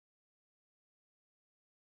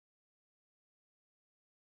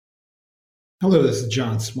Hello, this is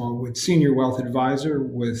John Smallwood, Senior Wealth Advisor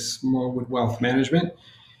with Smallwood Wealth Management.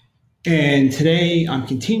 And today I'm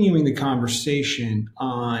continuing the conversation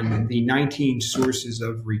on the 19 sources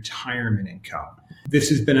of retirement income. This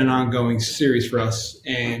has been an ongoing series for us.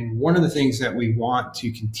 And one of the things that we want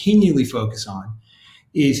to continually focus on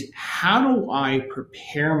is how do I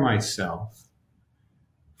prepare myself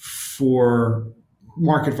for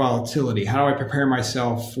market volatility? How do I prepare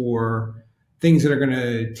myself for things that are going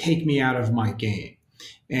to take me out of my game?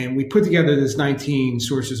 And we put together this 19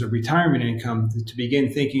 sources of retirement income to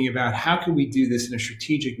begin thinking about how can we do this in a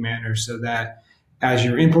strategic manner so that as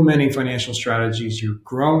you're implementing financial strategies, you're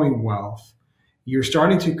growing wealth, you're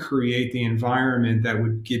starting to create the environment that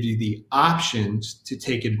would give you the options to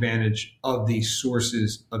take advantage of these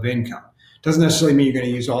sources of income. Doesn't necessarily mean you're going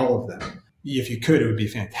to use all of them. If you could, it would be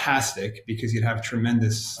fantastic because you'd have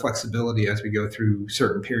tremendous flexibility as we go through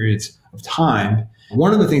certain periods of time.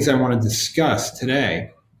 One of the things I want to discuss today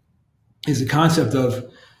is the concept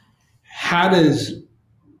of how does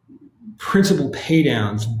principal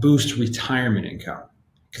paydowns boost retirement income?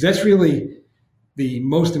 Because that's really the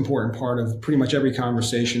most important part of pretty much every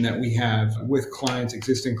conversation that we have with clients,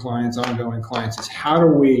 existing clients, ongoing clients, is how do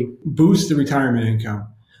we boost the retirement income?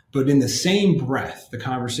 But in the same breath, the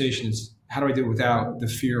conversation is how do I do it without the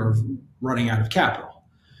fear of running out of capital?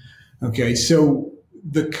 Okay, so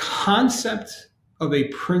the concept of a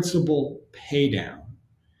principal paydown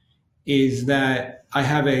is that I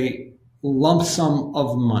have a lump sum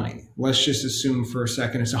of money. Let's just assume for a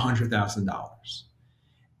second it's $100,000.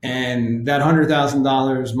 And that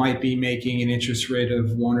 $100,000 might be making an interest rate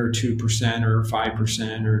of 1 or 2% or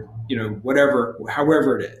 5% or, whatever,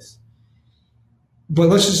 however it is. But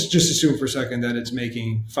let's just assume for a second that it's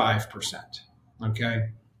making 5%, okay?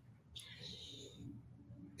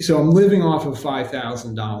 So I'm living off of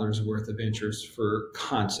 $5,000 worth of interest for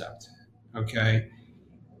concept, okay?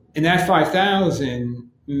 And that $5,000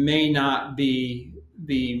 may not be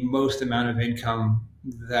the most amount of income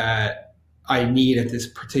that I need at this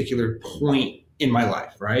particular point in my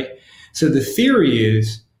life, right? So the theory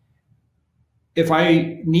is if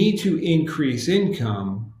I need to increase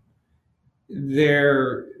income,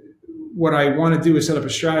 what I want to do is set up a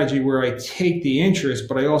strategy where I take the interest,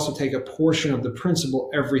 but I also take a portion of the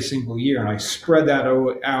principal every single year, and I spread that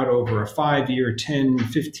out over a 5-year, 10,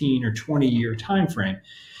 15, or 20-year time frame.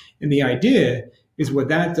 And the idea is what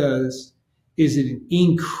that does is it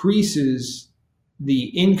increases the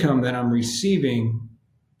income that I'm receiving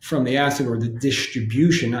from the asset, or the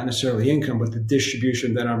distribution, not necessarily income, but the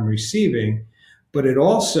distribution that I'm receiving. But it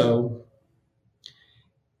also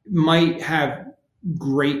might have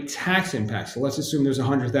great tax impacts. So let's assume there's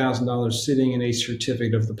 $100,000 sitting in a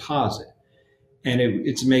certificate of deposit and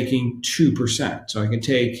it's making 2%. So I can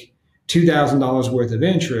take $2,000 worth of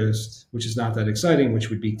interest, which is not that exciting, which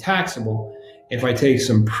would be taxable. If I take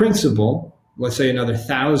some principal, let's say another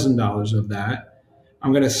 $1,000 of that,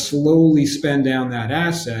 I'm going to slowly spend down that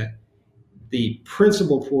asset. The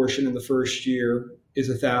principal portion in the first year is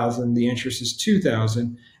 $1,000, the interest is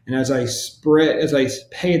 $2,000. And as I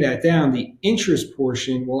pay that down, the interest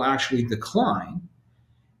portion will actually decline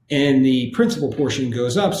and the principal portion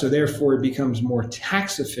goes up. So therefore it becomes more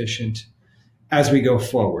tax efficient as we go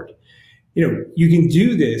forward. You can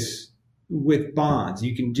do this with bonds.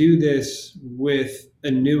 You can do this with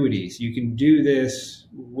annuities. You can do this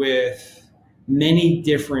with many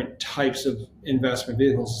different types of investment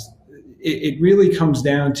vehicles. It really comes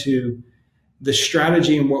down to the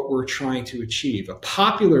strategy and what we're trying to achieve. A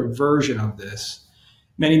popular version of this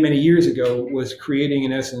many, many years ago was creating,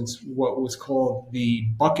 in essence, what was called the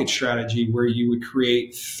bucket strategy, where you would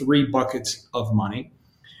create 3 buckets of money.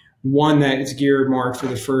 One that is geared marked for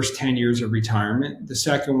the first 10 years of retirement. The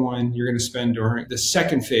second one you're going to spend during the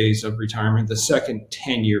second phase of retirement, the second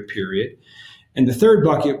 10-year period. And the third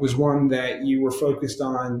bucket was one that you were focused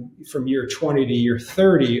on from year 20 to year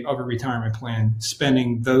 30 of a retirement plan,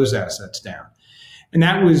 spending those assets down. And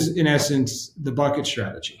that was, in essence, the bucket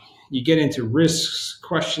strategy. You get into risks,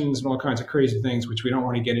 questions, and all kinds of crazy things, which we don't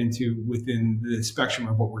want to get into within the spectrum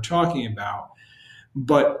of what we're talking about.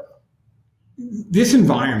 But this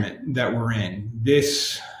environment that we're in,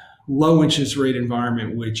 this low interest rate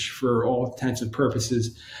environment, which for all intents and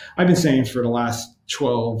purposes, I've been saying for the last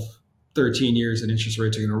 12, 13 years that interest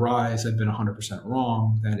rates are going to rise. I've been 100%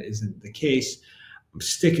 wrong. That isn't the case. I'm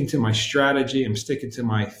sticking to my strategy. I'm sticking to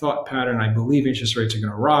my thought pattern. I believe interest rates are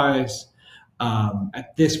going to rise.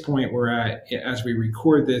 At this point, we're at, as we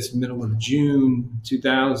record this, middle of June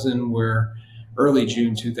 2000, we're early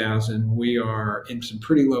June 2000, we are in some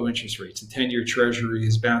pretty low interest rates. The 10-year Treasury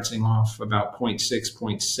is bouncing off about 0.6,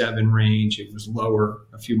 0.7 range. It was lower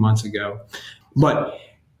a few months ago. But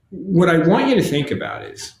what I want you to think about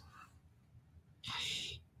is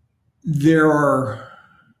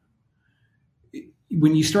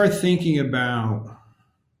when you start thinking about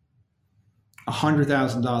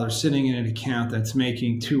 $100,000 sitting in an account that's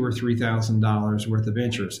making $2,000 or $3,000 worth of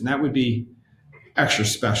interest, and that would be extra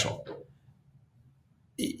special.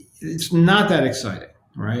 It's not that exciting,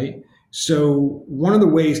 right? So one of the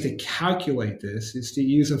ways to calculate this is to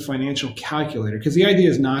use a financial calculator, because the idea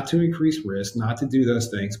is not to increase risk, not to do those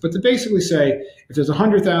things, but to basically say, if there's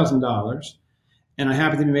 $100,000 and I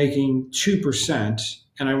happen to be making 2%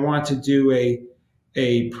 and I want to do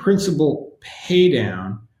a principal pay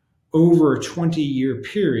down over a 20-year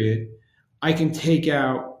period, I can take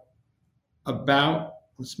out about,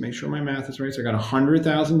 let's make sure my math is right. So I got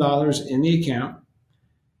 $100,000 in the account.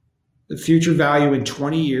 The future value in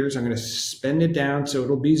 20 years, I'm going to spend it down so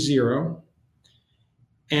it'll be zero.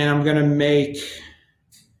 And I'm going to make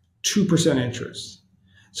 2% interest.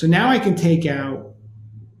 So now I can take out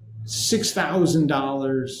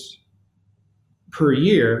 $6,000 per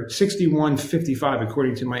year, 61.55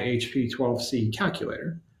 according to my HP 12C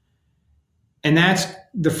calculator. And that's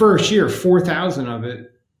the first year, 4,000 of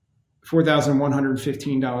it,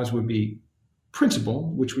 $4,115 would be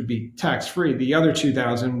principal, which would be tax-free. The other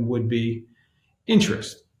 2,000 would be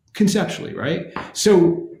interest, conceptually, right?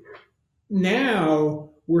 So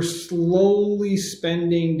now we're slowly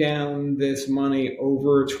spending down this money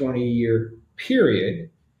over a 20-year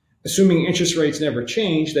period, assuming interest rates never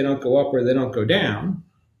change, they don't go up or they don't go down.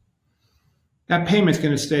 That payment's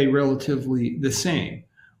going to stay relatively the same.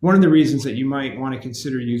 One of the reasons that you might want to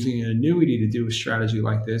consider using an annuity to do a strategy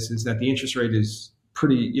like this is that the interest rate is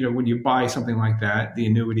pretty, when you buy something like that, the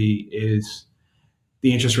annuity is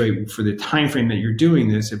the interest rate for the time frame that you're doing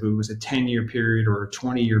this. If it was a 10-year period or a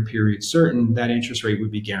 20-year period certain, that interest rate would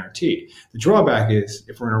be guaranteed. The drawback is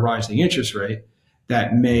if we're in a rising interest rate,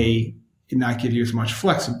 that may not give you as much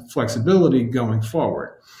flexibility going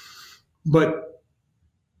forward. But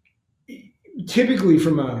typically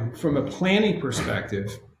from a planning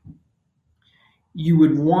perspective, you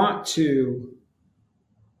would want to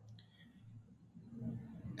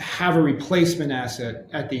have a replacement asset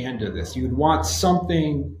at the end of this. You would want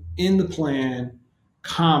something in the plan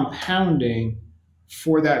compounding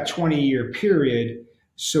for that 20-year period.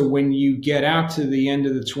 So when you get out to the end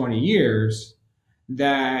of the 20 years,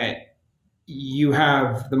 that you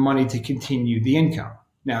have the money to continue the income.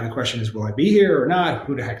 Now, the question is, will I be here or not?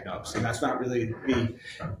 Who the heck knows? And that's not really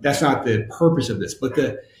that's not the purpose of this. But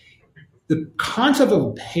the concept of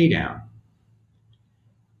a pay down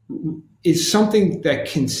is something that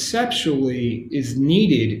conceptually is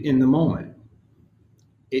needed in the moment.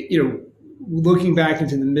 Looking back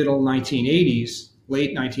into the middle 1980s,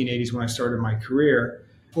 late 1980s when I started my career,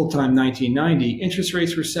 full-time 1990, interest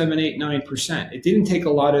rates were 7, 8, 9%. It didn't take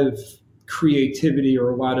a lot of creativity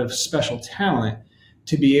or a lot of special talent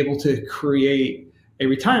to be able to create a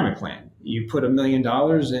retirement plan. You put $1 million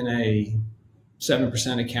in a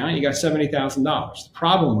 7% account, you got $70,000. The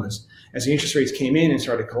problem was, as the interest rates came in and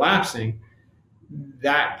started collapsing,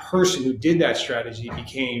 that person who did that strategy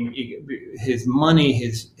his money,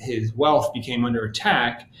 his wealth became under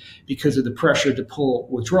attack because of the pressure to pull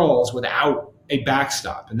withdrawals without a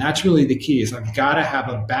backstop. And that's really the key, is I've got to have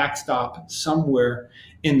a backstop somewhere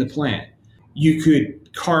in the plan. You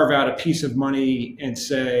could carve out a piece of money and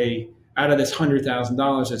say, out of this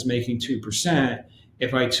 $100,000 that's making 2%,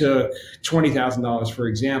 if I took $20,000, for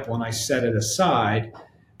example, and I set it aside,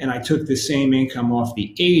 and I took the same income off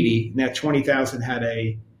the 80, and that 20,000 had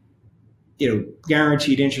a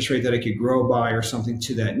guaranteed interest rate that I could grow by or something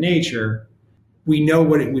to that nature, we know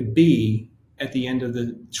what it would be at the end of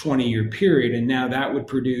the 20-year period. And now that would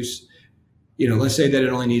produce, let's say that it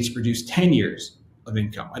only needs to produce 10 years of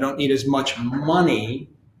income. I don't need as much money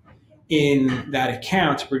in that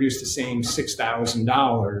account to produce the same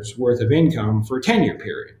 $6,000 worth of income for a 10-year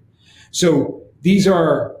period. So these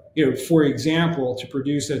are, for example, to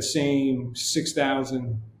produce that same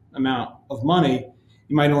 6,000 amount of money,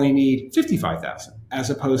 you might only need 55,000 as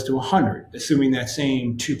opposed to 100, assuming that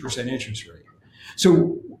same 2% interest rate.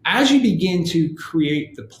 So as you begin to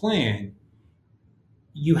create the plan,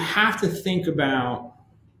 you have to think about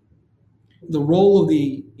the role of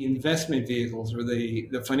the investment vehicles or the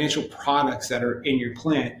financial products that are in your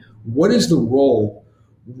plan. What is the role?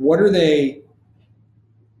 What are they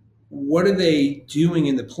doing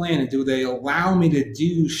in the plan? And do they allow me to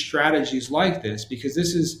do strategies like this? Because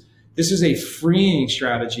this is a freeing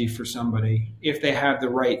strategy for somebody if they have the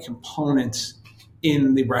right components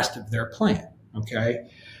in the rest of their plan. Okay.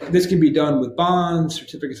 This can be done with bonds,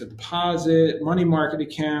 certificates of deposit, money market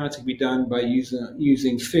accounts. It can be done by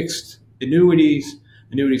using fixed annuities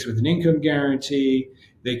with an income guarantee.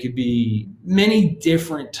 They could be many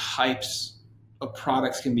different types of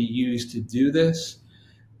products can be used to do this.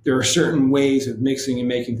 There are certain ways of mixing and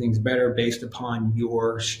making things better based upon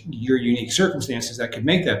your unique circumstances that could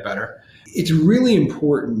make that better. It's really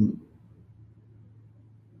important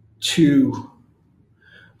to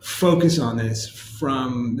focus on this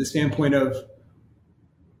from the standpoint of,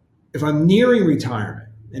 if I'm nearing retirement,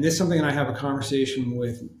 and this is something that I have a conversation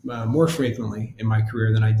with more frequently in my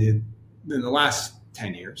career than I did in the last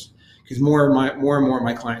 10 years, because more and more of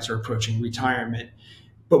my clients are approaching retirement.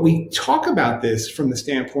 But we talk about this from the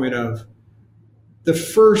standpoint of the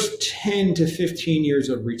first 10 to 15 years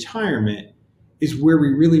of retirement is where we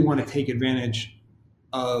really want to take advantage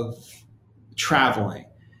of traveling,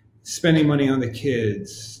 spending money on the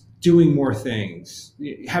kids, doing more things,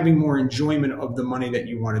 having more enjoyment of the money that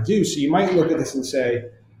you want to do. So you might look at this and say,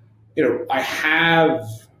 I have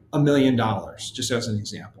 $1 million, just as an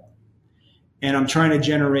example, and I'm trying to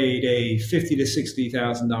generate a $50,000 to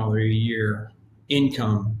 $60,000 a year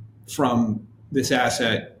income from this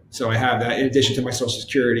asset. So I have that in addition to my Social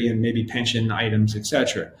Security and maybe pension items, et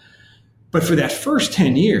cetera. But for that first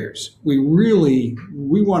 10 years, we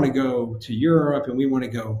want to go to Europe and we want to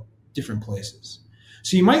go different places.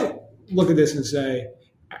 So you might look at this and say,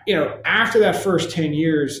 after that first 10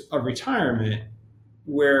 years of retirement,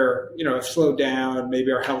 where, I've slowed down,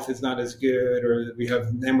 maybe our health is not as good, or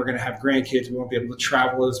then we're going to have grandkids, we won't be able to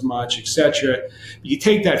travel as much, et cetera. You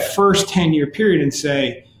take that first 10-year period and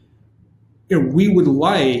say, we would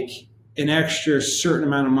like an extra certain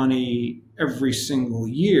amount of money every single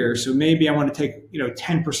year. So maybe I want to take,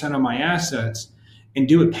 10% of my assets and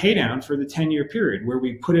do a pay down for the 10-year period where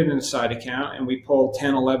we put it in a side account and we pull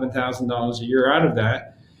 $10,000, $11,000 a year out of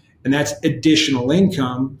that. And that's additional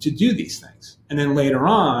income to do these things. And then later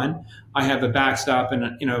on, I have a backstop and,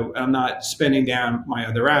 I'm not spending down my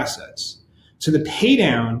other assets. So the pay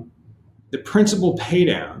down, the principal pay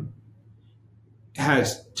down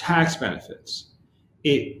has tax benefits.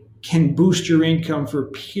 It can boost your income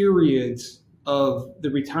for periods of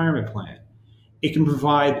the retirement plan. It can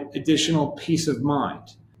provide additional peace of mind.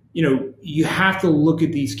 You have to look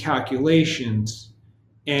at these calculations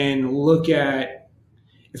and look at,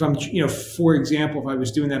 if I'm, for example, if I was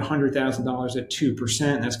doing that $100,000 at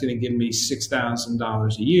 2%, that's going to give me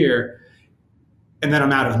 $6,000 a year. And then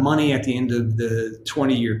I'm out of money at the end of the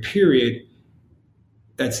 20-year period.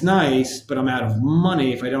 That's nice, but I'm out of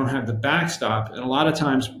money if I don't have the backstop. And a lot of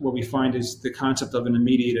times what we find is the concept of an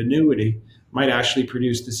immediate annuity might actually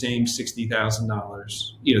produce the same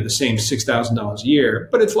 $60,000, the same $6,000 a year,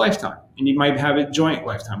 but it's lifetime. And you might have a joint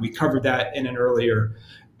lifetime. We covered that in an earlier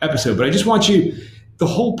episode. But I just want the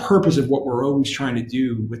whole purpose of what we're always trying to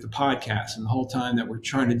do with the podcast and the whole time that we're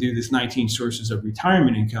trying to do this 19 sources of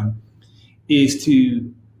retirement income is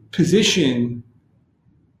to position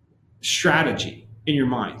strategy in your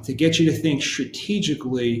mind, to get you to think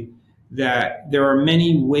strategically that there are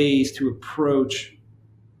many ways to approach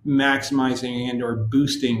maximizing and or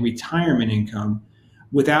boosting retirement income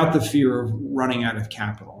without the fear of running out of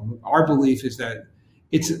capital. Our belief is that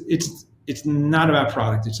it's not about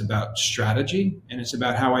product, it's about strategy, and it's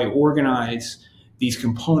about how I organize these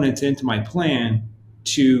components into my plan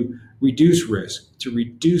to reduce risk, to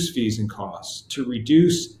reduce fees and costs, to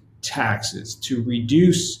reduce taxes, to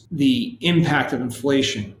reduce the impact of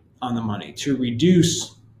inflation on the money, to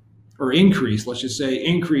reduce or increase, let's just say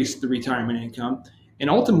increase the retirement income, and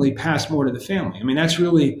ultimately pass more to the family. I mean, that's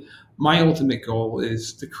really my ultimate goal,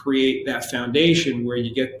 is to create that foundation where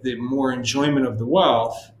you get the more enjoyment of the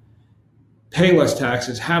wealth, pay less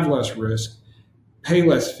taxes, have less risk, pay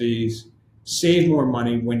less fees, save more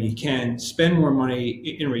money when you can, spend more money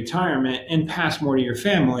in retirement, and pass more to your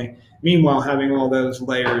family, meanwhile having all those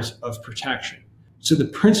layers of protection. So the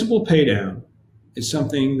principal pay down is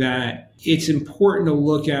something that it's important to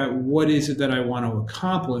look at what is it that I want to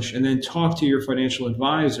accomplish, and then talk to your financial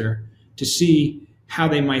advisor to see how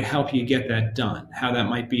they might help you get that done, how that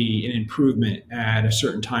might be an improvement at a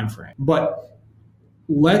certain time frame. But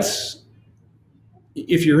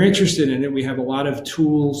if you're interested in it, we have a lot of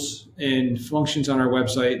tools and functions on our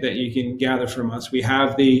website that you can gather from us. We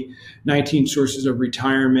have the 19 Sources of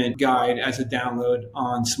Retirement guide as a download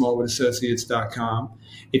on smallwoodassociates.com.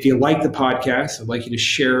 If you like the podcast, I'd like you to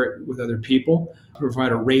share it with other people.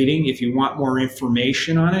 Provide a rating. If you want more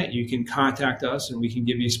information on it, you can contact us and we can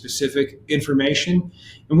give you specific information.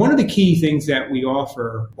 And one of the key things that we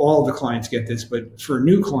offer, all of the clients get this, but for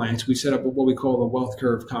new clients, we set up what we call a wealth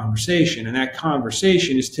curve conversation. And that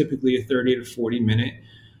conversation is typically a 30 to 40 minute,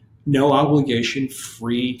 no obligation,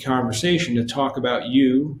 free conversation to talk about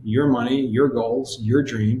you, your money, your goals, your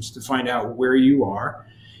dreams, to find out where you are.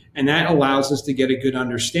 And that allows us to get a good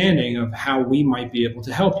understanding of how we might be able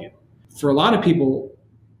to help you. For a lot of people,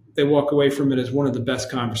 they walk away from it as one of the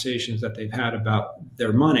best conversations that they've had about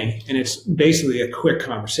their money. And it's basically a quick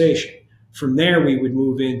conversation. From there, we would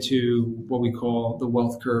move into what we call the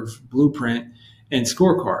wealth curve blueprint and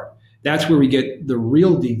scorecard. That's where we get the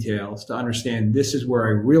real details to understand this is where I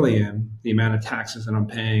really am, the amount of taxes that I'm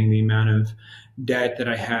paying, the amount of debt that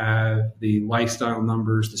I have, the lifestyle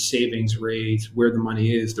numbers, the savings rates, where the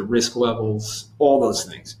money is, the risk levels, all those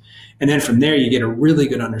things. And then from there, you get a really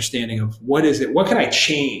good understanding of what is it, what can I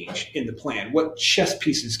change in the plan? What chess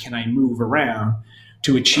pieces can I move around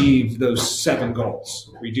to achieve those 7 goals?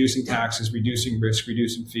 Reducing taxes, reducing risk,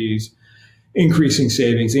 reducing fees, increasing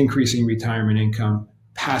savings, increasing retirement income,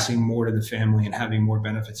 passing more to the family and having more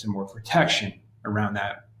benefits and more protection around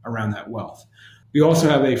that wealth. We also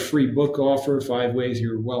have a free book offer, 5 Ways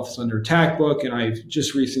Your Wealth's Under Attack book. And I've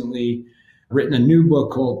just recently written a new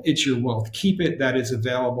book called It's Your Wealth, Keep It. That is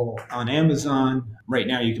available on Amazon. Right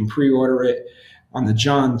now you can pre-order it on the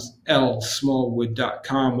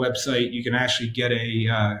johnlsmallwood.com website. You can actually get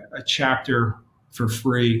a chapter for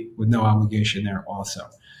free with no obligation there also.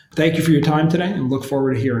 Thank you for your time today and look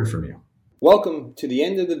forward to hearing from you. Welcome to the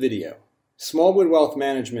end of the video. Smallwood Wealth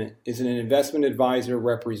Management is an investment advisor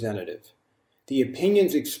representative. The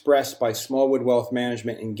opinions expressed by Smallwood Wealth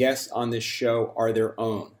Management and guests on this show are their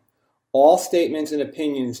own. All statements and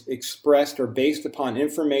opinions expressed are based upon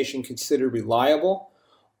information considered reliable,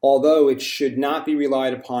 although it should not be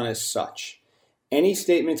relied upon as such. Any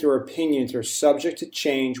statements or opinions are subject to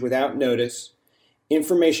change without notice.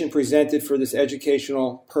 Information presented for this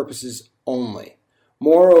educational purposes only.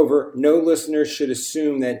 Moreover, no listener should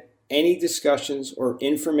assume that any discussions or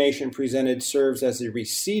information presented serves as a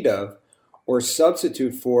receipt of or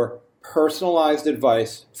substitute for personalized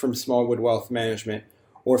advice from Smallwood Wealth Management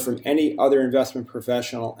or from any other investment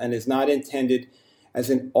professional and is not intended as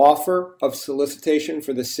an offer of solicitation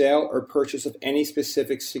for the sale or purchase of any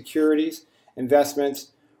specific securities,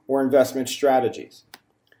 investments, or investment strategies.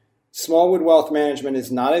 Smallwood Wealth Management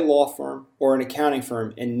is not a law firm or an accounting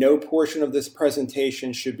firm, and no portion of this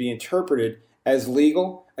presentation should be interpreted as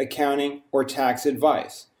legal, accounting, or tax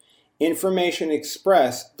advice. Information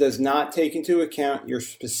expressed does not take into account your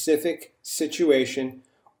specific situation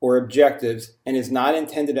or objectives and is not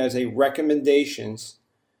intended as a recommendations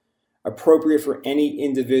appropriate for any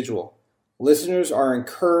individual. Listeners are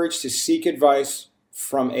encouraged to seek advice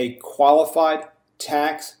from a qualified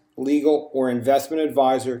tax, legal, or investment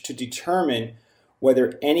advisor to determine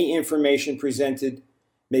whether any information presented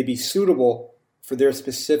may be suitable for their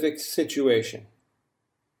specific situation.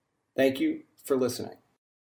 Thank you for listening.